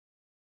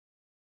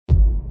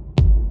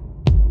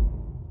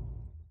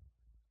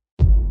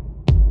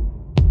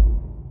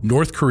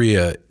North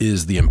Korea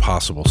is the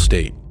impossible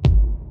state.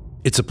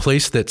 It's a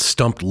place that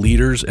stumped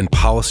leaders and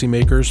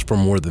policymakers for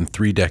more than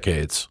 3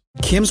 decades.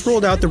 Kim's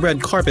rolled out the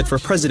red carpet for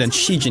President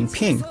Xi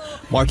Jinping,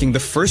 marking the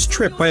first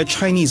trip by a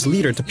Chinese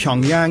leader to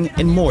Pyongyang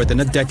in more than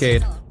a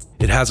decade.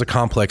 It has a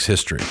complex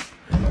history,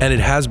 and it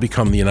has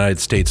become the United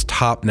States'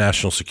 top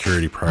national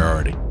security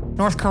priority.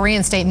 North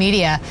Korean state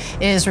media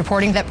is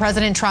reporting that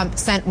President Trump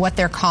sent what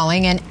they're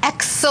calling an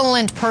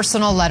excellent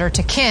personal letter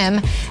to Kim,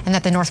 and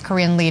that the North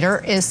Korean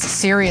leader is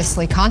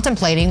seriously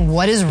contemplating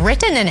what is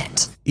written in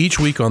it. Each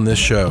week on this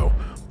show,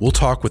 we'll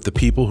talk with the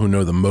people who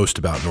know the most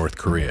about North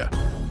Korea.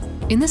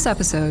 In this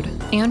episode,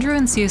 Andrew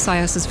and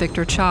CSIS's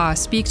Victor Cha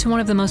speak to one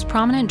of the most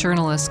prominent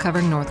journalists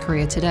covering North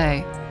Korea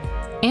today.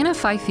 Anna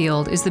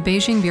Fifield is the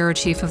Beijing Bureau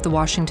Chief of The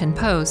Washington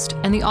Post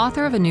and the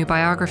author of a new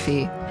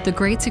biography, The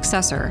Great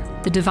Successor,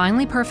 The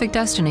Divinely Perfect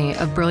Destiny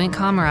of Brilliant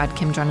Comrade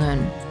Kim Jong-un.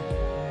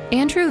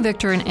 Andrew,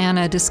 Victor, and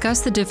Anna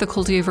discuss the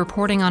difficulty of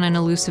reporting on an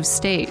elusive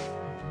state.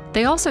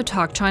 They also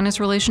talk China's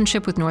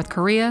relationship with North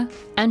Korea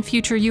and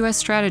future U.S.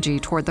 strategy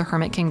toward the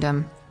Hermit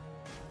Kingdom.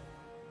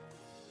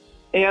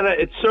 Anna,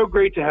 it's so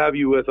great to have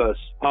you with us.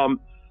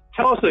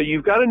 Tell us, though,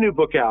 you've got a new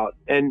book out,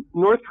 and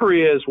North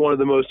Korea is one of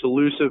the most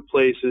elusive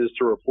places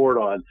to report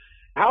on.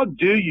 How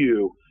do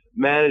you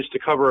manage to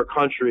cover a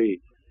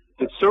country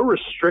that's so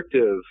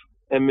restrictive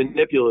and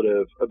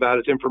manipulative about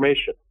its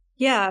information?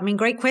 Yeah, I mean,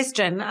 great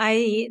question.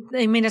 I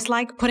mean, it's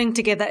like putting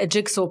together a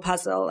jigsaw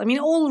puzzle. I mean,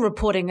 all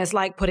reporting is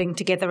like putting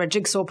together a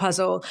jigsaw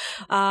puzzle.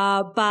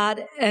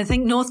 But I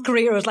think North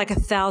Korea is like a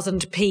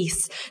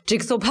 1,000-piece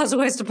jigsaw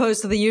puzzle as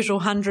opposed to the usual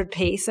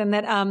 100-piece. And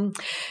that,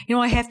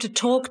 I have to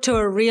talk to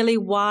a really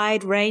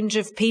wide range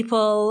of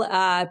people,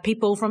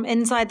 people from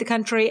inside the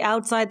country,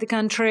 outside the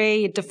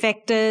country,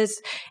 defectors,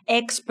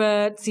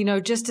 experts,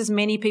 just as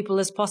many people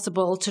as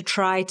possible to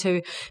try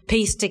to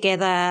piece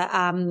together,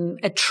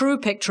 a true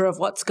picture of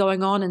what's going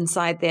on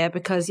inside there,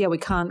 because we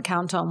can't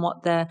count on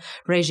what the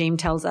regime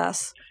tells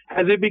us.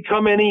 Has it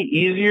become any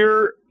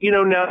easier,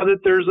 now that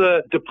there's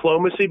a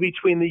diplomacy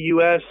between the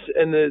U.S.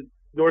 and the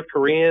North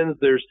Koreans?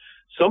 There's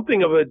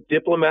something of a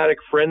diplomatic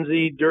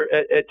frenzy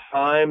at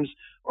times.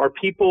 Are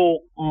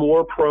people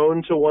more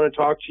prone to want to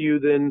talk to you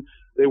than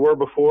they were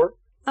before?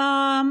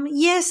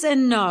 Yes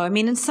and no. I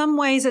mean, in some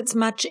ways, it's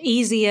much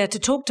easier to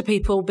talk to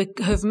people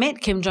who've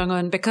met Kim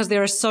Jong-un because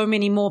there are so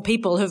many more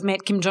people who've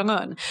met Kim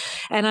Jong-un.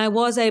 And I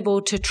was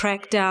able to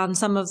track down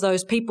some of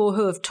those people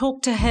who have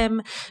talked to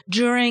him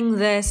during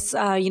this,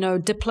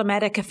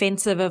 diplomatic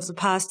offensive of the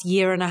past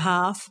year and a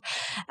half.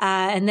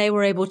 And they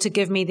were able to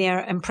give me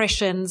their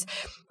impressions.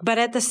 But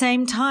at the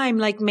same time,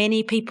 like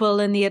many people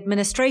in the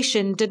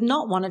administration did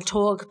not want to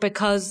talk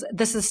because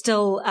this is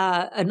still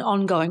an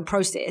ongoing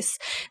process.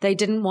 They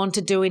didn't want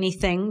to do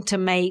anything to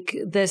make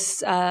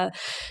this,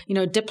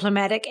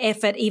 diplomatic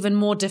effort even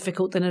more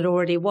difficult than it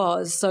already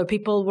was. So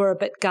people were a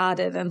bit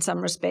guarded in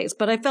some respects.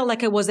 But I felt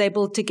like I was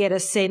able to get a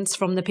sense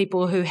from the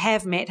people who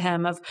have met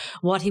him of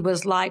what he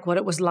was like, what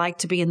it was like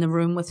to be in the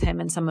room with him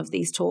in some of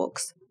these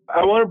talks.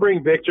 I want to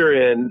bring Victor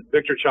in.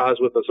 Victor Cha is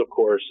with us, of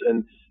course,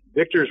 and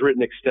Victor's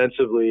written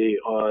extensively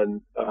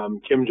on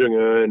Kim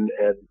Jong-un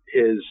and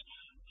his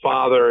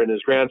father and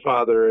his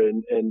grandfather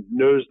and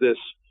knows this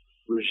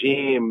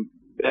regime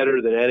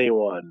better than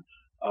anyone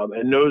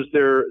and knows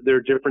their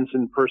difference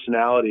in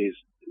personalities.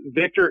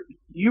 Victor,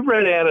 you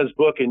read Anna's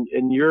book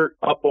and you're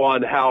up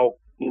on how,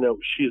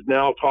 she's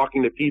now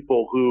talking to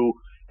people who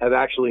have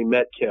actually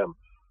met Kim.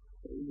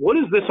 What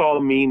does this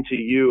all mean to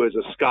you as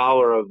a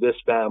scholar of this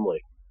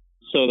family?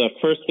 So the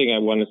first thing I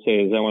want to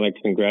say is I want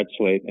to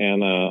congratulate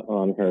Anna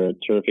on her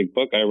terrific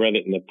book. I read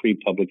it in the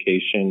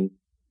pre-publication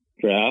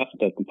draft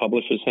that the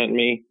publisher sent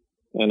me,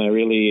 and I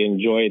really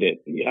enjoyed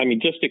it. I mean,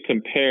 just to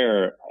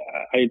compare,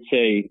 I'd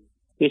say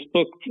this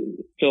book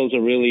fills a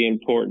really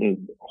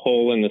important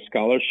hole in the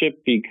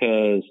scholarship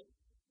because,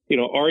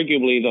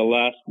 arguably the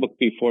last book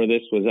before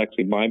this was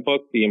actually my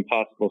book, The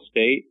Impossible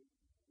State.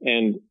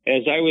 And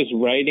as I was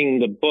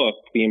writing the book,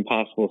 The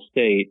Impossible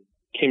State,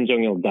 Kim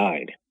Jong-il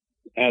died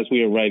as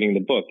we were writing the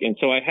book. And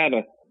so I had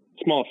a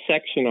small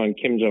section on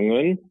Kim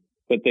Jong-un,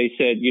 but they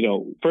said,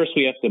 first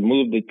we have to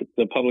move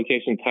the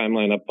publication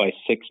timeline up by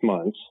 6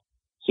 months.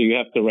 So you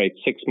have to write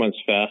 6 months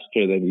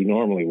faster than you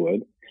normally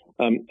would.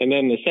 And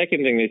then the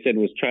second thing they said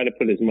was try to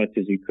put as much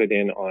as you could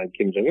in on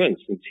Kim Jong-un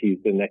since he's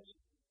the next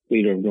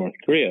leader of North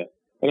Korea.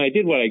 And I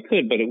did what I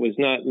could, but it was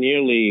not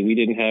nearly, we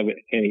didn't have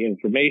any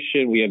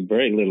information. We had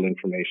very little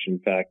information, in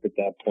fact, at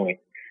that point.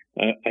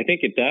 I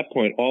think at that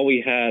point, all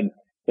we had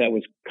that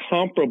was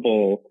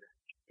comparable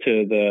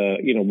to the,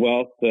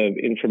 wealth of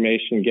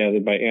information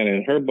gathered by Anna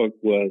in her book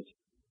was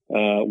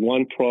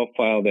one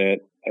profile that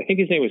I think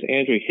his name was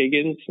Andrew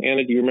Higgins.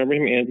 Anna, do you remember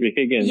him? Andrew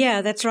Higgins.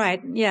 Yeah, that's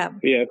right. Yeah.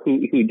 Yeah,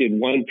 who did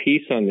one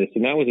piece on this,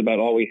 and that was about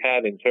all we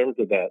had in terms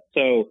of that.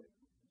 So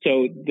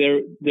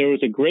there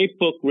was a great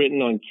book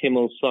written on Kim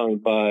Il-sung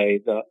by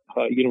the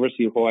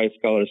University of Hawaii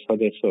scholar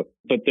Sadeso,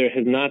 but there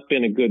has not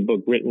been a good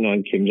book written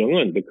on Kim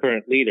Jong-un, the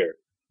current leader.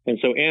 And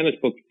so Anna's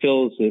book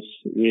fills this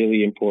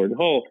really important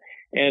hole.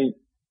 And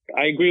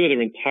I agree with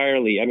her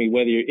entirely. I mean,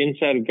 whether you're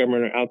inside of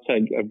government or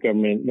outside of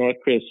government, North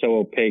Korea is so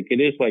opaque. It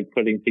is like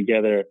putting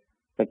together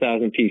a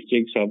 1,000-piece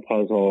jigsaw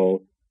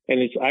puzzle. And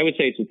I would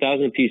say it's a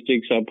 1,000-piece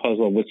jigsaw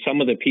puzzle with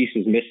some of the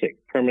pieces missing,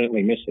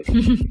 permanently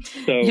missing.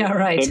 So, yeah,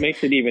 right. So it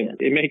makes it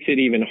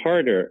even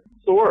harder.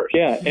 It's the worst.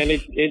 Yeah, and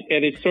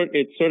it's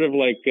sort of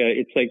like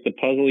it's like the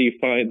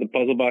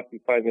puzzle box you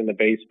find in the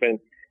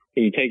basement,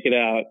 and you take it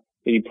out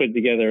and you put it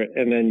together,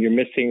 and then you're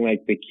missing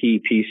like the key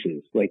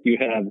pieces. Like you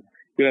have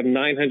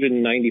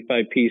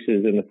 995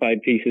 pieces, and the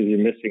 5 pieces you're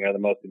missing are the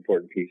most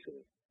important pieces.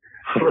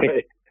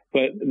 Right.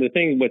 But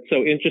what's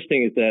so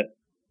interesting is that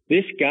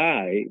this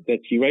guy that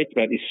she writes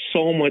about is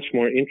so much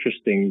more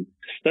interesting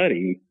to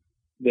study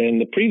than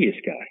the previous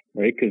guy,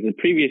 right? Because the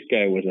previous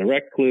guy was a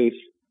recluse,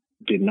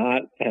 did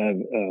not have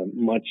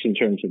much in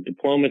terms of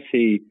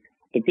diplomacy.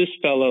 But this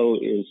fellow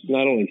is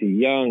not only too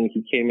young,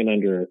 he came in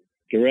under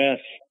duress.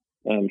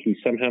 He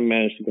somehow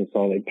managed to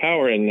consolidate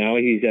power, and now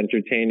he's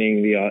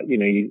entertaining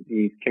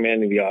he's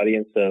commanding the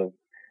audience of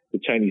the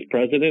Chinese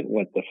president,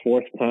 the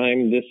 4th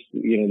time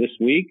this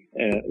week,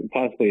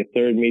 possibly a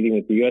 3rd meeting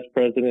with the U.S.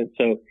 president.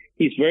 So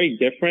he's very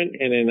different,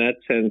 and in that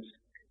sense,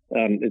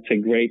 it's a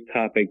great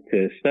topic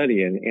to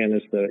study. And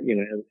Anna's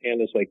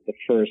like the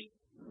first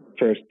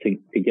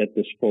to get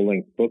this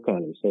full-length book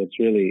on him. So it's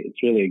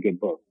really a good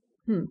book.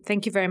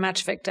 Thank you very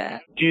much,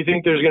 Victor. Do you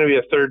think there's going to be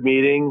a 3rd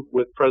meeting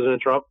with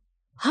President Trump?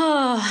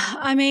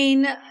 I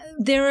mean,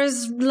 there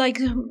is like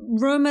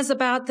rumors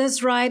about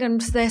this, right?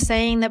 And they're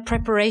saying that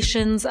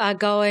preparations are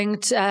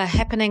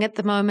happening at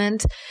the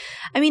moment.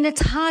 I mean,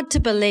 it's hard to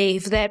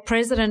believe that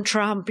President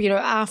Trump,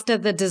 after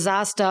the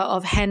disaster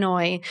of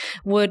Hanoi,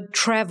 would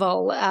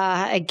travel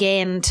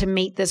again to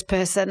meet this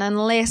person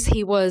unless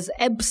he was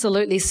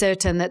absolutely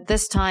certain that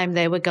this time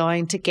they were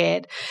going to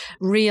get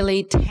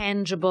really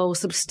tangible,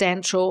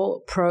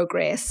 substantial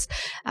progress.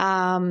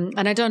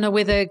 And I don't know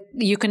whether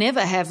you can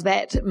ever have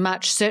that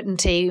much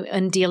certainty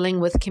in dealing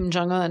with Kim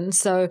Jong-un.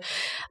 So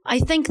I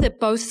think that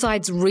both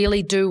sides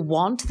really do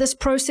want this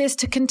process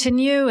to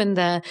continue. And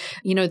the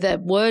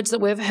words that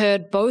we've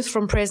heard both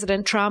from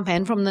President Trump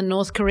and from the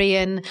North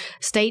Korean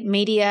state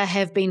media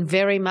have been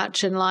very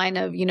much in line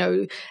of,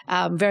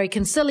 very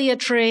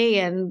conciliatory,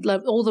 and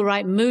all the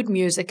right mood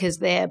music is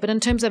there. But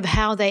in terms of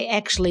how they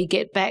actually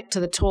get back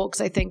to the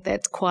talks, I think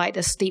that's quite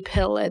a steep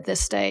hill at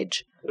this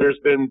stage. There's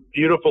been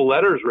beautiful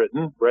letters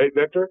written, right,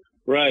 Victor?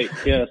 Right.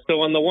 Yeah.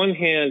 So on the one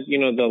hand,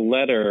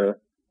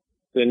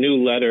 the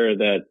new letter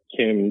that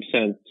Kim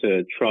sent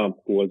to Trump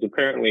was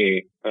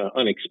apparently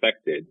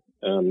unexpected.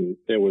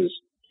 There was,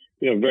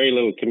 very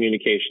little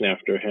communication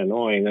after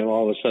Hanoi, and then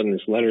all of a sudden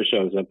this letter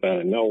shows up out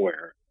of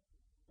nowhere.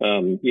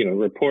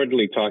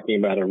 Reportedly talking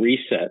about a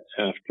reset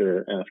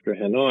after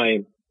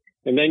Hanoi.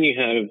 And then you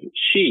have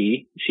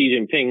Xi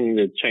Jinping,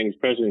 the Chinese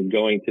president,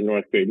 going to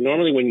North Korea.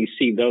 Normally when you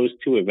see those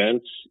two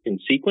events in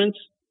sequence,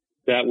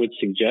 that would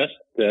suggest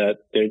that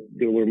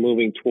we're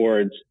moving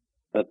towards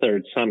a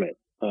 3rd summit.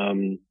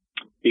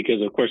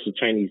 Because of course the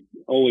Chinese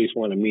always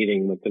want a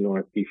meeting with the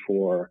North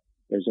before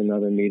there's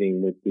another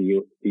meeting with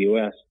the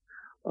U.S.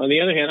 On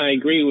the other hand, I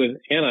agree with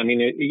Anna. I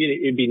mean,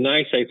 it'd be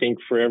nice, I think,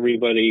 for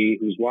everybody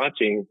who's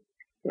watching,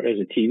 or as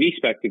a TV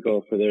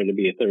spectacle, for there to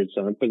be a 3rd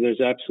summit, but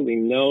there's absolutely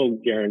no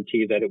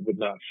guarantee that it would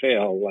not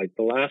fail like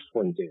the last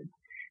one did.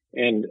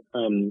 And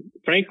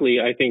frankly,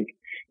 I think,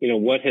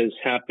 what has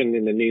happened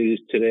in the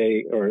news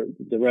today, or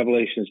the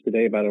revelations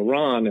today about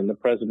Iran and the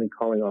president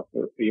calling off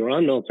the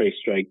Iran military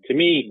strike, to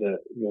me,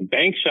 the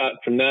bank shot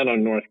from that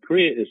on North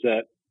Korea is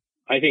that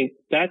I think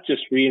that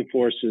just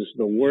reinforces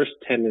the worst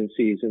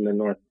tendencies in the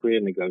North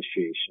Korean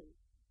negotiation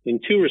in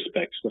 2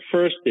 respects. The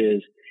first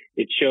is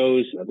it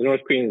shows the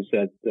North Koreans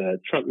that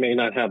Trump may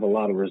not have a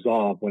lot of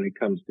resolve when it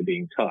comes to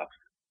being tough,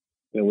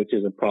 which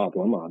is a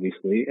problem,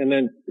 obviously. And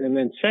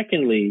then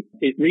secondly,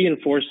 it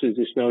reinforces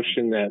this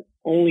notion that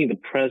only the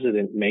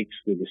president makes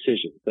the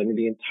decisions. I mean,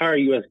 the entire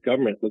U.S.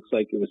 government looks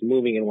like it was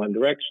moving in one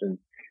direction,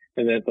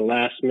 and then at the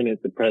last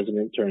minute, the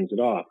president turns it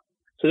off.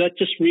 So that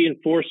just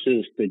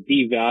reinforces the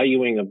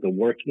devaluing of the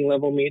working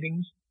level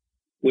meetings,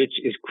 which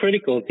is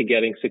critical to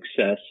getting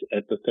success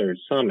at the 3rd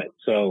summit.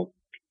 So,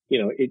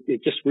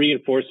 it just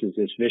reinforces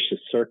this vicious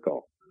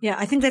circle. Yeah,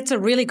 I think that's a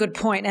really good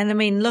point. And I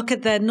mean, look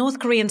at the North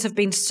Koreans have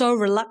been so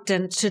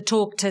reluctant to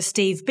talk to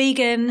Steve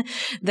Biegun.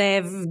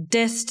 They've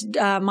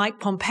dissed Mike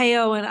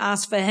Pompeo and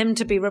asked for him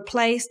to be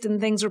replaced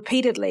and things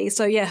repeatedly.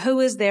 So yeah, who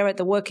is there at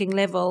the working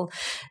level?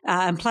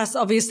 And plus,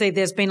 obviously,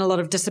 there's been a lot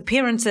of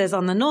disappearances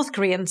on the North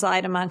Korean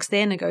side amongst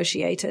their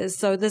negotiators.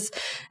 So this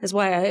is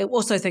why I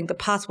also think the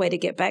pathway to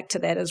get back to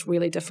that is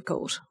really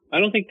difficult. I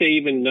don't think they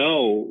even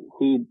know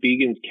who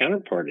Biegun's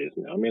counterpart is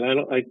now. I mean,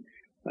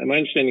 my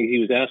understanding is he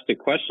was asked a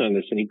question on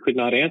this and he could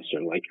not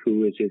answer, like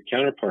who is his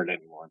counterpart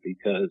anymore,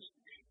 because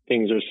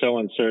things are so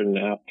uncertain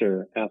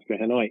after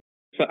Hanoi.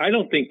 So I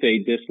don't think they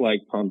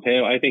dislike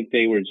Pompeo. I think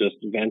they were just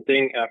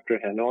venting after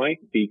Hanoi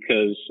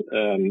because,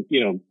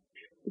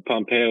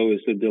 Pompeo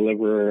is the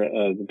deliverer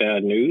of the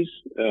bad news.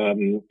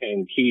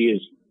 And he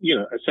is,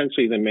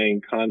 essentially the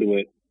main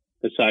conduit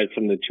aside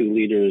from the 2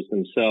 leaders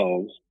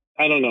themselves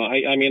I don't know.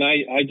 I mean,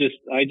 I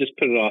just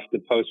put it off to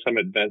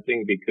post-summit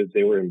venting because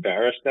they were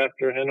embarrassed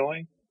after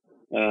Hanoi,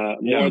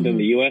 more than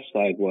the U.S.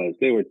 side was.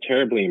 They were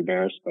terribly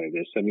embarrassed by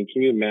this. I mean,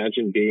 can you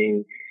imagine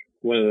being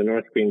one of the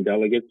North Korean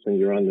delegates and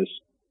you're on this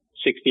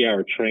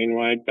 60-hour train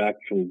ride back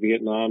from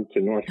Vietnam to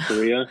North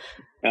Korea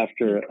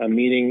after a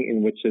meeting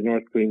in which the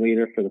North Korean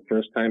leader for the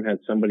first time had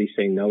somebody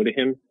say no to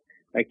him?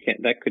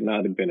 That could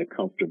not have been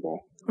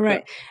comfortable.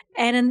 Right.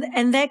 And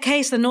in that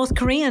case, the North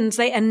Koreans,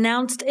 they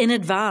announced in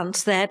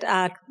advance that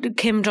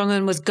Kim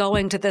Jong-un was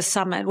going to this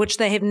summit, which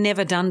they have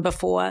never done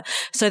before.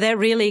 So that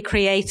really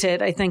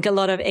created, I think, a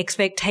lot of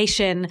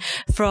expectation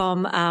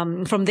from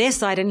their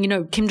side. And, you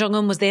know, Kim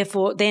Jong-un was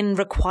therefore then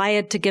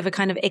required to give a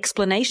kind of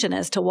explanation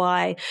as to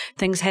why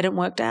things hadn't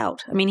worked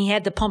out. I mean, he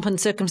had the pomp and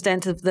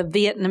circumstance of the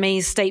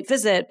Vietnamese state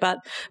visit, but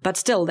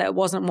still, that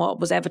wasn't what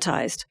was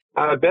advertised.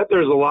 I bet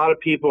there's a lot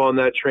of people on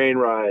that train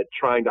ride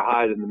trying to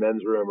hide in the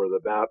men's room or the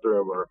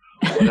bathroom or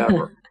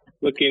whatever.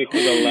 Looking for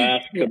the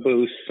last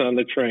caboose on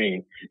the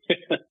train.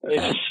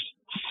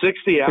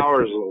 60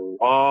 hours is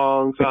a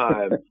long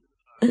time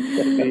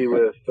to be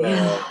with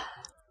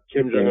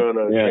Kim Jong-un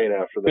on a train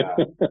after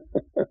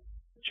that.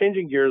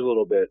 Changing gears a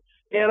little bit.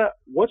 Anna,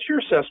 what's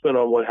your assessment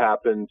on what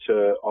happened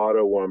to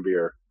Otto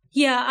Warmbier?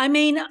 Yeah, I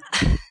mean,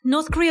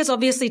 North Korea's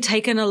obviously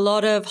taken a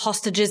lot of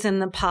hostages in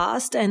the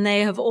past, and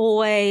they have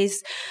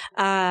always,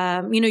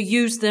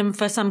 used them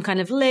for some kind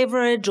of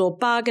leverage or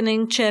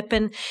bargaining chip.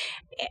 And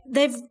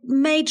they've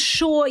made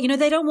sure,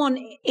 they don't want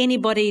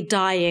anybody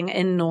dying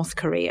in North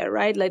Korea,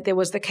 right? Like there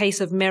was the case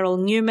of Merrill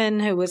Newman,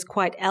 who was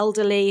quite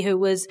elderly, who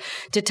was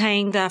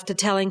detained after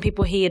telling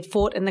people he had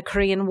fought in the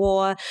Korean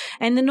War.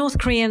 And the North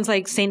Koreans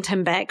sent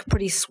him back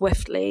pretty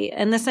swiftly.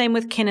 And the same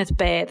with Kenneth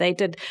Baer.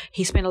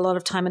 He spent a lot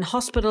of time in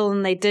hospital,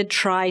 and they did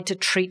try to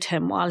treat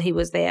him while he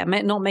was there.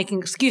 Not making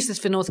excuses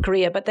for North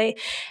Korea, but they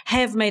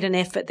have made an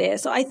effort there.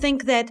 So I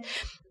think that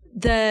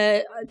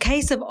the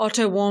case of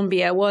Otto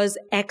Warmbier was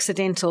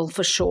accidental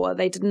for sure.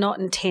 They did not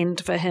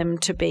intend for him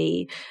to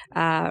be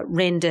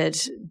rendered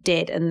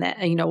dead in that,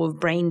 or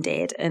brain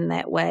dead in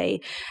that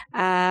way.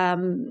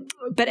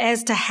 But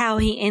as to how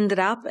he ended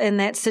up in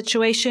that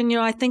situation,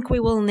 I think we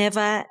will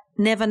never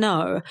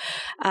know.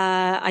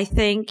 I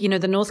think,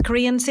 the North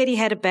Koreans said he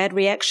had a bad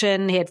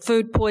reaction. He had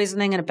food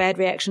poisoning and a bad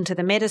reaction to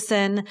the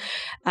medicine.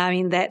 I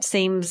mean, that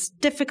seems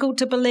difficult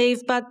to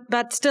believe,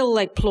 but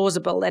still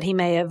plausible that he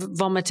may have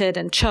vomited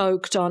and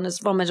choked on his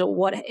vomit or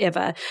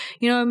whatever.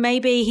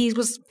 Maybe he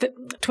was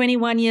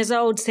 21 years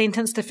old,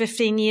 sentenced to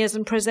 15 years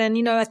in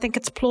prison. I think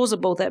it's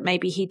plausible that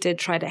maybe he did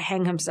try to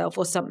hang himself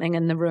or something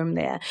in the room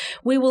there.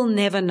 We will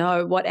never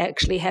know what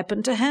actually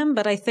happened to him,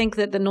 but I think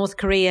that the North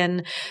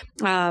Korean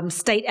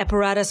state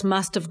apparatus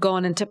must have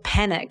gone into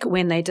panic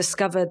when they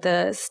discovered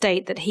the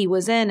state that he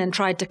was in and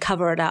tried to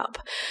cover it up,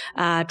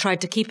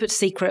 tried to keep it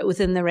secret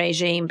within the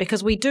regime,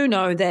 because we do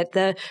know that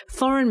the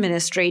foreign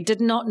ministry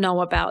did not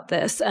know about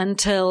this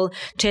until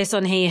Choi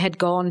Son-hee had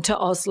gone to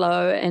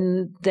Oslo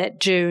in that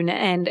June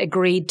and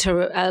agreed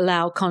to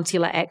allow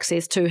consular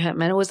access to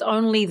him. And it was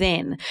only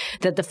then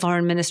that the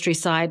foreign ministry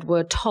side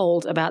were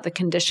told about the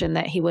condition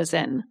that he was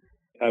in.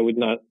 I would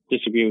not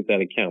disagree with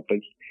that account, but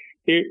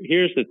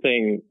here's the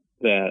thing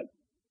that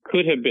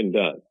could have been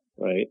done,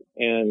 right?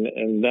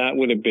 And that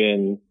would have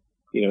been,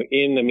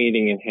 in the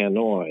meeting in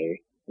Hanoi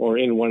or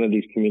in one of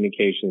these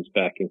communications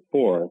back and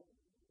forth,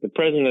 the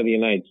president of the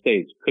United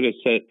States could have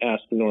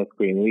asked the North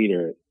Korean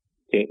leader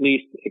to at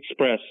least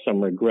express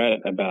some regret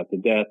about the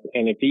death.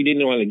 And if he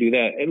didn't want to do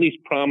that, at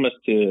least promise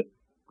to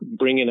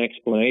bring an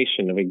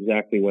explanation of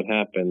exactly what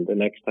happened the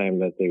next time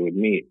that they would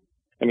meet.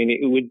 I mean,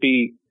 it would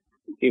be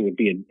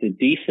a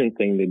decent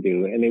thing to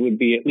do, and it would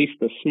be at least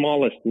the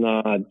smallest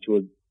nod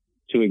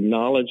to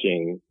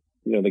acknowledging,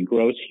 the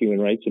gross human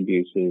rights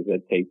abuses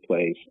that take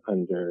place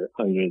under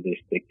this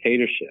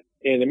dictatorship.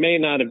 And it may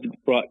not have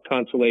brought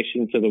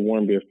consolation to the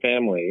Warmbier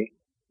family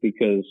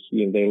because,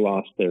 they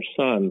lost their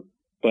son,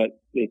 but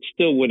it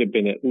still would have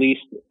been at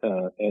least,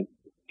 it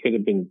could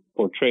have been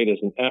portrayed as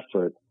an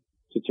effort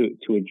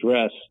to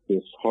address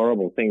this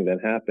horrible thing that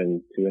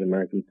happened to an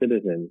American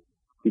citizen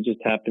who just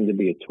happened to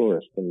be a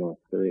tourist in North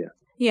Korea.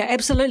 Yeah,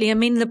 absolutely. I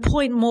mean, the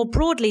point more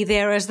broadly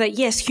there is that,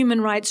 yes, human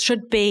rights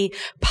should be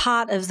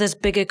part of this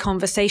bigger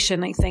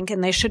conversation, I think,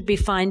 and they should be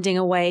finding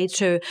a way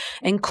to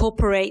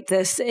incorporate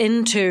this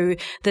into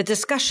the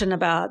discussion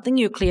about the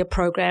nuclear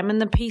program and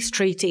the peace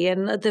treaty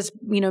and this,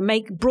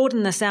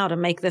 broaden this out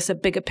and make this a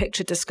bigger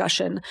picture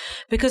discussion,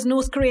 because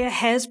North Korea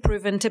has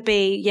proven to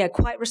be,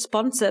 quite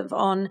responsive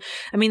on,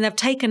 they've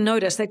taken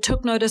notice. They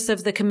took notice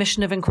of the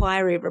Commission of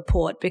Inquiry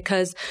report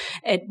because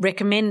it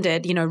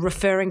recommended,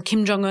 referring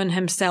Kim Jong-un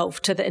himself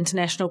to the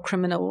International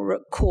Criminal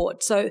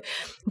Court. So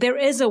there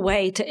is a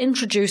way to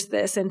introduce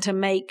this and to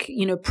make,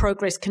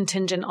 progress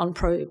contingent on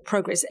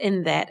progress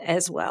in that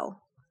as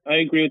well. I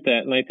agree with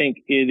that. And I think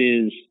it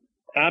is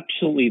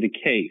absolutely the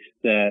case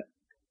that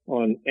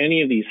on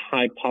any of these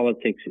high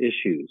politics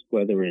issues,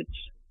 whether it's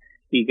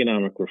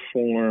economic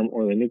reform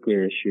or the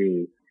nuclear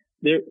issue,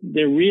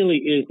 there really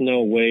is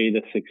no way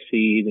to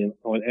succeed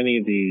on any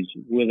of these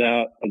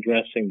without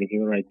addressing the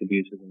human rights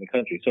abuses in the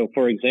country. So,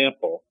 for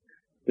example,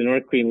 the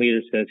North Korean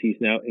leader says he's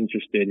now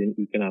interested in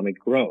economic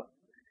growth.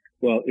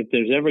 Well, if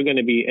there's ever going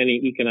to be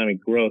any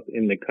economic growth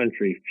in the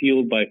country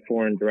fueled by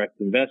foreign direct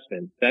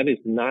investment, that is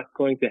not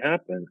going to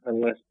happen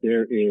unless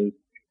there is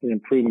an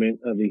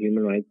improvement of the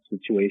human rights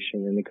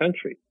situation in the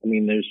country. I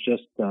mean, there's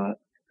just not,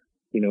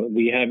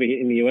 we have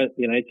in the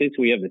United States,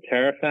 we have the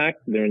Tariff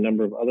Act. There are a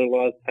number of other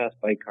laws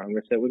passed by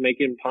Congress that would make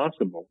it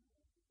impossible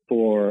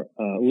for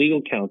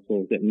legal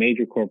counsels at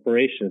major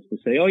corporations to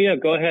say, oh, yeah,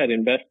 go ahead,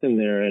 invest in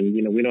there. And,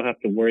 we don't have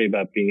to worry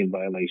about being in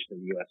violation of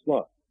U.S.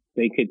 law.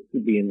 They could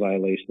be in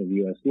violation of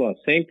U.S. law.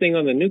 Same thing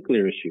on the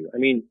nuclear issue. I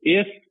mean,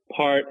 if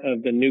part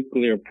of the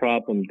nuclear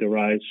problem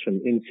derives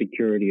from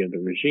insecurity of the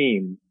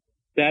regime,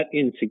 that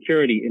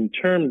insecurity in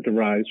turn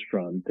derives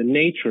from the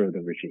nature of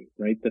the regime,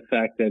 right? The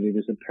fact that it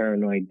is a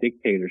paranoid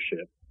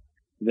dictatorship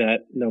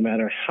that no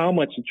matter how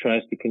much it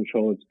tries to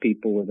control its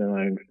people with an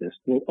iron fist,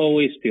 will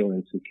always feel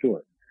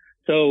insecure.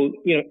 So,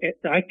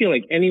 I feel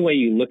like any way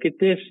you look at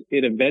this,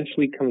 it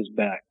eventually comes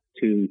back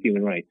to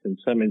human rights and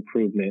some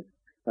improvement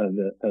of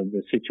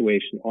the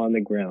situation on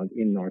the ground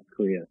in North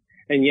Korea.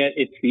 And yet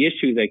it's the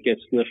issue that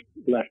gets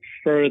left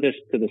furthest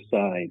to the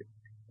side,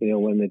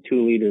 when the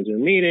two leaders are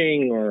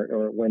meeting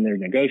or when there are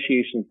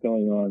negotiations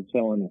going on,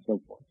 so on and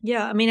so forth.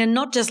 Yeah, I mean, and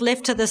not just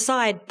left to the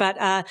side, but,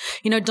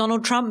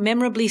 Donald Trump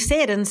memorably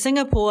said in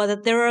Singapore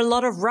that there are a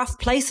lot of rough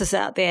places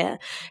out there.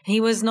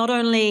 He was not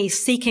only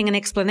seeking an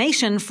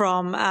explanation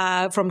from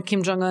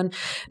Kim Jong-un,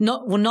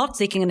 not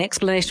seeking an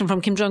explanation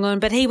from Kim Jong-un,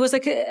 but he was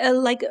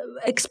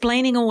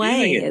explaining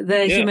away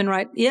the human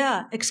right.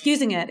 Yeah,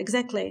 excusing it.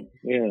 Exactly.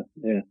 Yeah.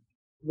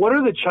 What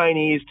are the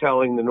Chinese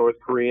telling the North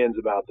Koreans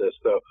about this,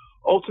 though?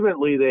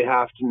 Ultimately, they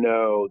have to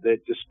know that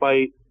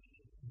despite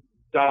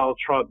Donald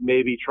Trump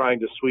maybe trying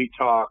to sweet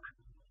talk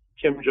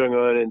Kim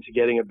Jong-un into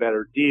getting a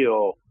better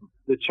deal,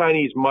 the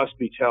Chinese must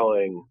be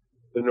telling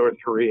the North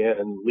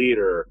Korean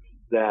leader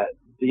that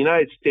the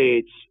United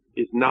States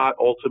is not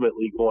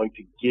ultimately going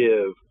to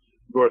give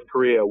North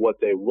Korea what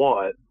they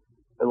want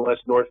unless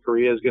North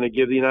Korea is going to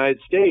give the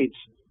United States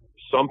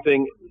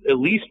something, at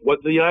least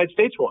what the United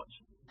States wants.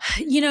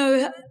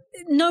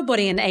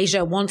 Nobody in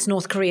Asia wants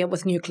North Korea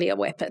with nuclear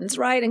weapons,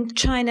 right? And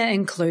China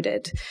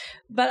included.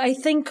 But I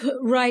think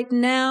right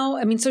now,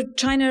 so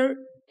China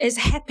is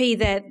happy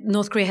that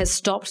North Korea has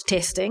stopped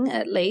testing,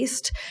 at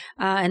least,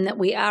 and that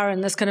we are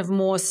in this kind of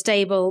more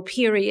stable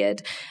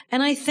period.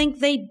 And I think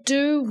they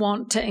do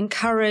want to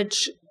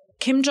encourage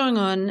Kim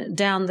Jong-un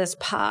down this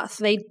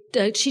path.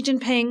 Xi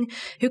Jinping,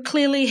 who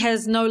clearly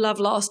has no love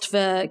lost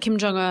for Kim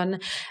Jong-un,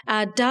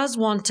 does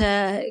want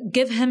to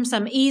give him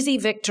some easy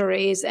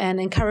victories and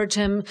encourage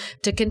him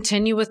to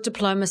continue with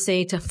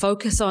diplomacy, to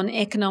focus on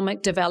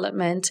economic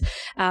development,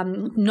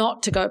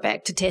 not to go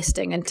back to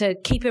testing and to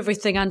keep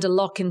everything under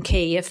lock and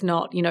key, if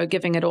not,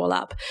 giving it all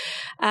up.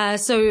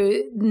 So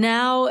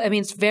now,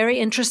 it's very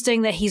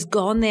interesting that he's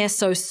gone there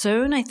so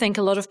soon. I think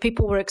a lot of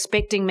people were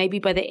expecting maybe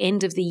by the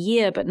end of the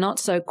year, but not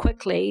so quickly.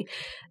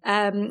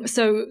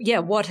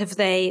 What have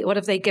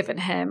they given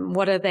him?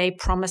 What have they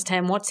promised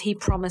him? What's he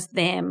promised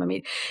them?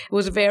 It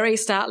was very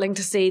startling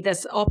to see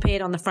this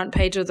op-ed on the front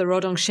page of the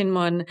Rodong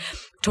Shinmun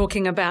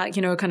talking about,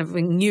 kind of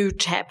a new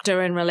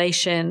chapter in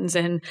relations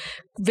and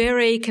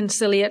very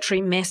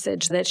conciliatory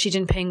message that Xi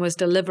Jinping was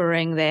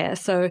delivering there.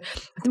 So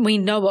we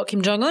know what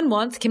Kim Jong-un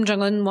wants. Kim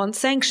Jong-un wants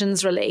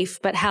sanctions relief,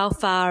 but how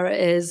far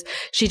is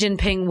Xi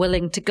Jinping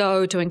willing to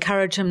go to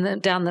encourage him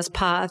down this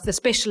path,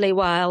 especially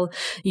while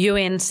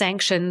UN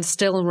sanctions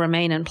still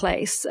remain in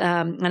place?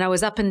 And I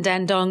was up in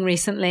Dandong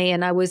recently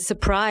and I was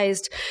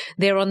surprised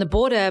there on the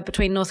border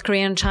between North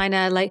Korea and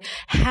China,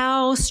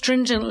 how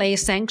stringently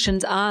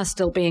sanctions are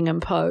still being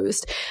imposed.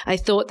 I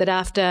thought that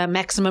after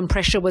maximum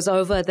pressure was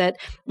over that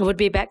it would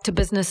be back to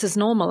business as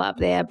normal up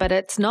there, but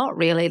it's not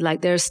really.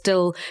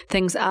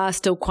 Things are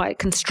still quite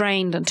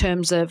constrained in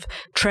terms of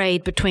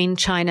trade between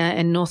China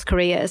and North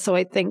Korea. So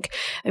I think,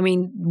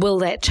 will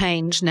that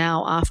change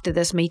now after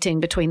this meeting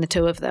between the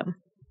two of them?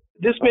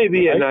 This may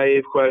be a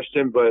naive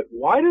question, but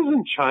why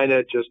doesn't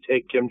China just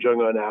take Kim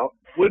Jong-un out?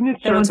 Wouldn't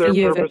it serve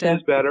their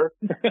purposes better?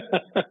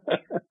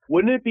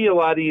 Wouldn't it be a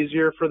lot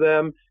easier for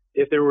them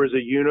if there was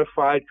a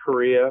unified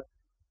Korea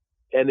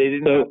and they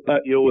didn't have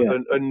to deal with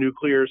a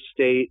nuclear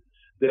state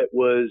that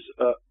was,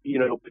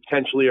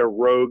 potentially a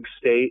rogue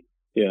state?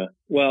 Yeah.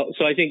 Well,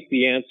 so I think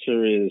the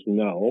answer is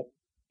no,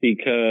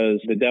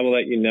 because the devil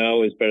that you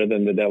know is better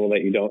than the devil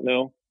that you don't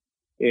know,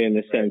 in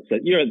the sense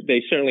that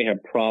they certainly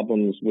have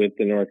problems with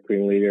the North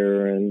Korean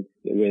leader and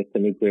with the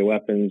nuclear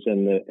weapons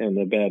and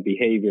the bad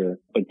behavior.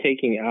 But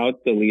taking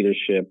out the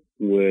leadership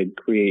would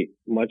create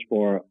much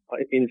more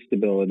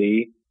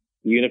instability.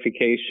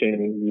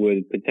 Unification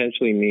would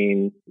potentially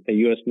mean a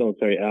U.S.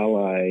 military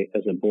ally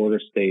as a border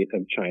state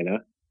of China,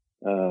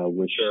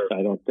 which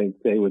I don't think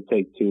they would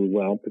take too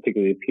well.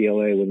 Particularly the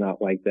PLA would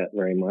not like that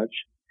very much.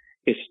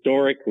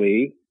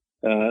 Historically,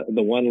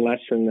 the one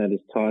lesson that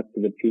is taught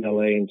to the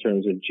PLA in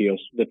terms of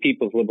the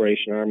People's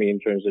Liberation Army in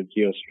terms of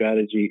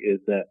geostrategy is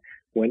that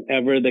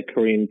whenever the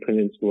Korean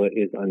Peninsula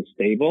is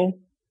unstable,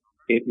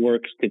 it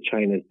works to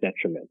China's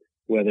detriment,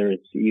 whether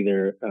it's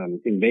either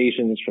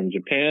invasions from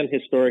Japan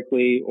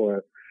historically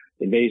or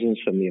invasions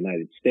from the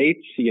United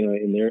States,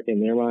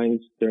 in their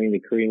minds during the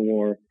Korean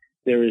War.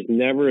 There is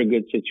never a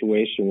good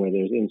situation where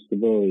there's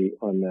instability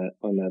on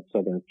that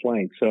southern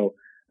flank. So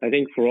I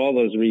think for all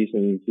those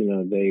reasons,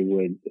 they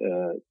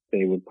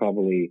would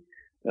probably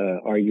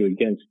argue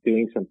against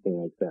doing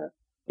something like that.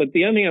 But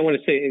the other thing I want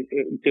to say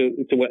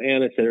to what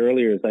Anna said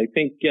earlier is I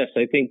think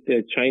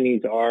the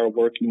Chinese are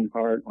working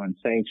hard on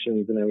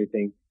sanctions and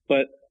everything,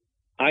 but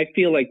I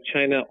feel like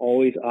China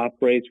always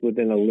operates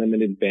within a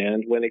limited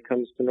band when it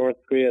comes to North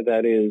Korea.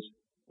 That is,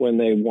 when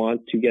they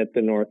want to get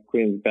the North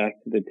Koreans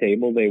back to the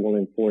table, they will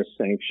enforce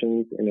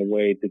sanctions in a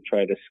way to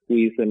try to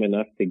squeeze them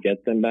enough to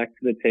get them back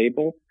to the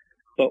table.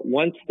 But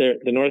once the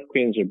North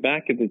Koreans are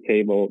back at the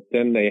table,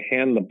 then they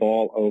hand the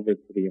ball over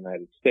to the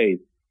United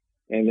States.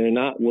 And they're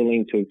not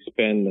willing to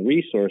expend the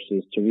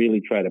resources to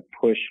really try to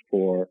push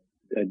for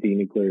a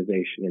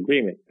denuclearization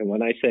agreement. And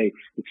when I say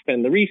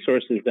expend the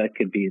resources, that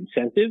could be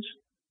incentives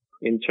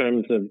in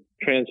terms of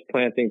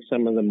transplanting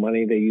some of the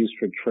money they use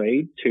for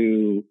trade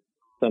to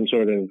some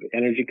sort of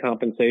energy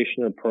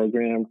compensation or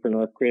program for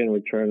North Korea in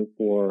return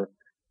for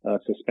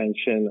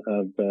suspension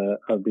of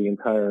the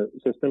entire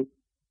system,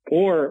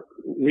 or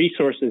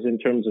resources in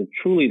terms of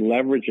truly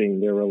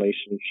leveraging their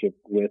relationship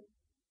with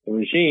the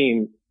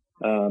regime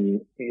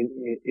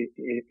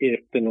if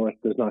the North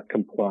does not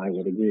comply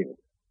with agreement.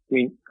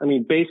 I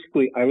mean,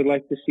 basically, I would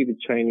like to see the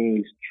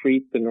Chinese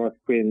treat the North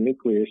Korean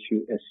nuclear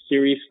issue as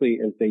seriously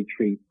as they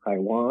treat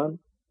Taiwan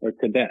or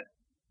Tibet.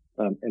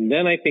 And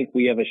then I think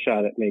we have a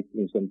shot at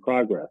making some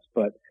progress.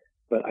 But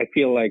I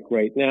feel like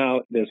right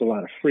now there's a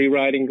lot of free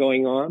riding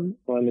going on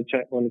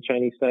the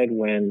Chinese side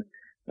when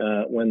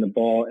the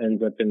ball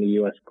ends up in the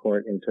U.S.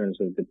 court in terms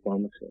of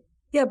diplomacy.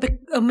 Yeah, but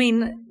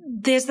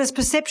there's this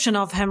perception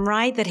of him,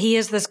 right? That he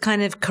is this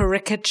kind of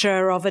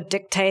caricature of a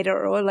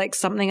dictator or like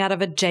something out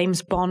of a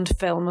James Bond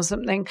film or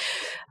something.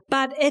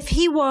 But if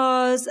he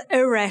was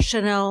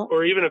irrational,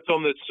 or even a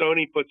film that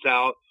Sony puts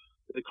out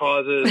that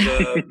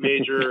causes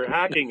major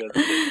hacking.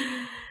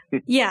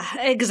 Yeah,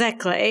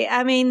 exactly.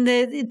 I mean,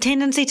 the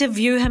tendency to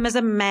view him as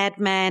a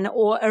madman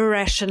or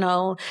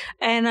irrational.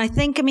 And I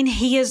think,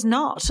 he is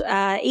not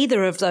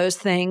either of those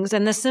things.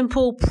 And the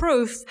simple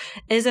proof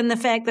is in the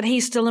fact that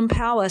he's still in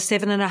power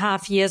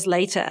 7.5 years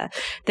later,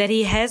 that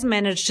he has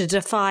managed to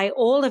defy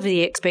all of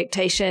the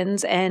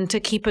expectations and to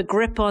keep a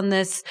grip on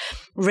this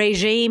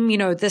regime,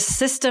 this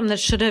system that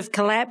should have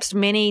collapsed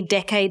many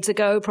decades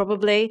ago,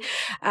 probably,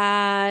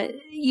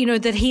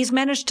 that he's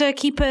managed to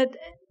keep it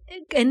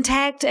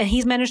intact and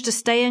he's managed to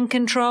stay in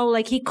control.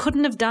 Like, he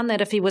couldn't have done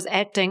that if he was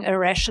acting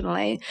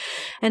irrationally.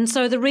 And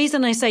so the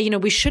reason I say,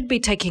 we should be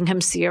taking him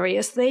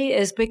seriously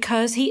is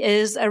because he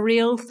is a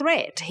real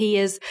threat. He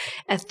is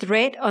a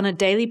threat on a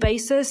daily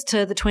basis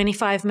to the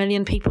 25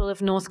 million people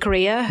of North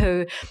Korea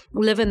who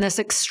live in this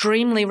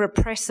extremely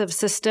repressive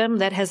system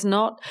that has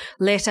not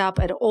let up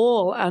at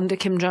all under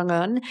Kim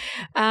Jong-un.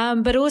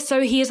 But also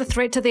he is a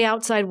threat to the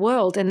outside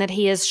world in that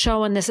he has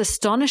shown this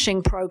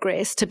astonishing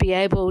progress to be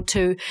able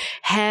to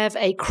have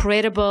a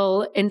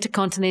credible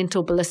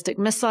intercontinental ballistic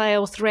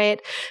missile threat,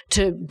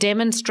 to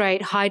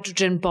demonstrate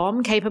hydrogen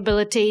bomb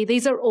capability.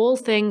 These are all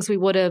things we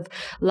would have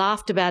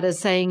laughed about as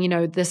saying,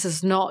 this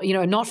is not,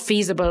 not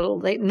feasible.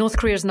 North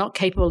Korea is not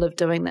capable of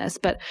doing this.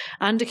 But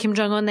under Kim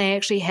Jong-un, they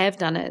actually have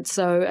done it.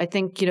 So I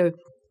think,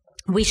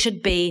 we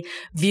should be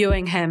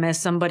viewing him as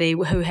somebody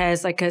who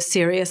has like a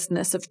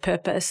seriousness of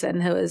purpose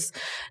and who is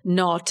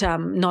not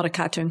a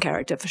cartoon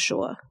character for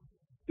sure.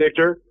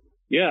 Victor?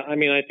 Yeah, I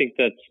think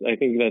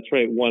that's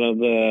right. One of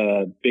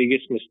the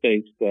biggest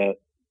mistakes that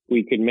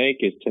we could make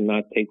is to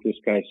not take this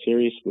guy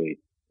seriously,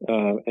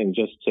 and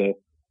just to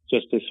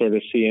sort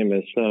of see him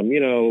as some,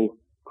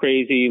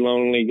 crazy,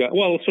 lonely guy.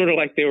 Well, sort of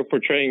like they were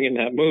portraying in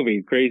that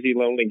movie, crazy,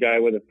 lonely guy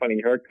with a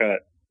funny haircut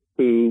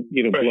who,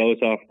 right,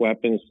 blows off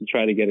weapons to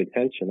try to get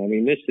attention.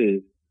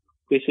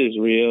 This is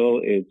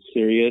real. It's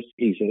serious.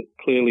 He's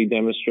clearly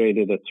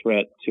demonstrated a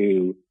threat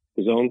to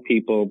his own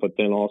people, but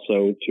then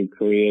also to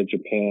Korea,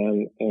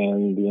 Japan,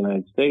 and the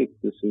United States.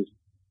 This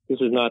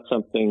is not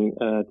something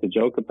to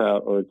joke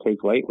about or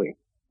take lightly.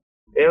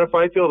 Anna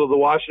Fifield of the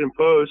Washington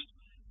Post,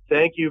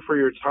 thank you for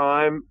your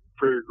time,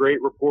 for your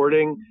great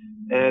reporting,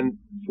 and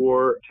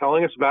for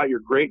telling us about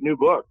your great new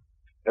book.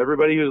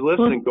 Everybody who's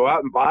listening, go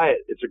out and buy it.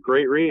 It's a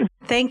great read.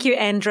 Thank you,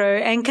 Andrew.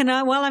 And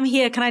while I'm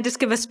here, can I just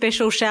give a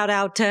special shout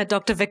out to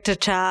Dr. Victor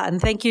Cha? And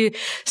thank you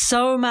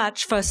so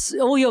much for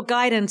all your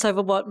guidance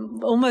over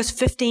almost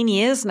 15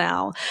 years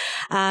now,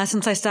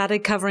 since I started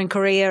covering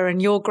Korea,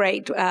 and your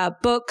great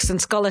books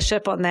and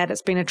scholarship on that.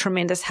 It's been a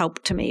tremendous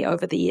help to me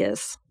over the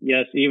years.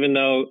 Yes, even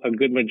though a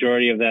good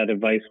majority of that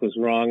advice was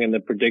wrong and the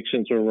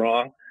predictions were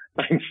wrong,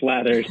 I'm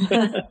flattered.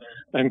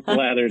 I'm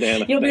flattered,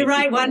 Anna. You'll be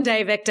right one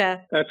day,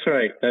 Victor. That's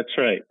right. That's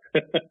right.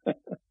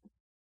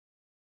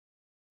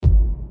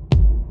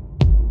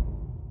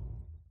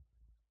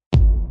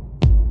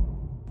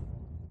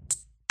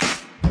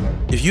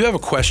 If you have a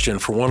question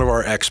for one of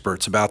our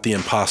experts about the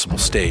impossible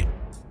state,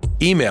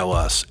 email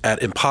us at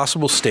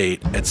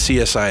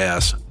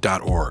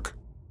impossiblestate@csis.org.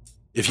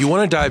 If you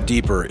want to dive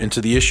deeper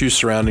into the issues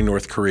surrounding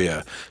North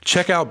Korea,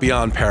 check out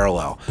Beyond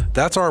Parallel.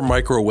 That's our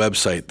micro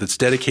website that's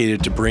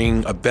dedicated to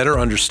bringing a better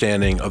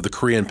understanding of the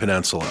Korean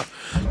Peninsula.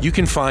 You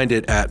can find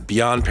it at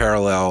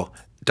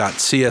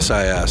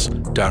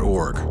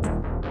beyondparallel.csis.org.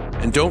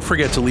 And don't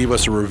forget to leave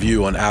us a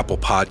review on Apple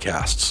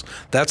Podcasts.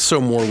 That's so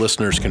more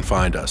listeners can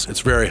find us. It's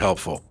very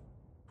helpful.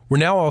 We're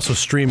now also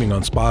streaming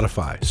on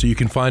Spotify, so you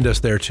can find us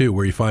there too,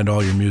 where you find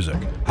all your music.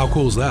 How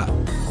cool is that?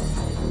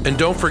 And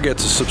don't forget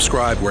to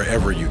subscribe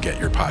wherever you get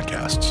your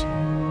podcasts.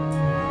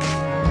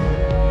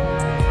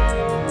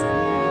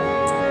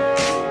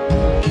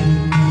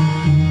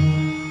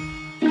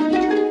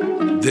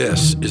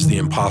 This is The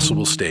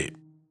Impossible State.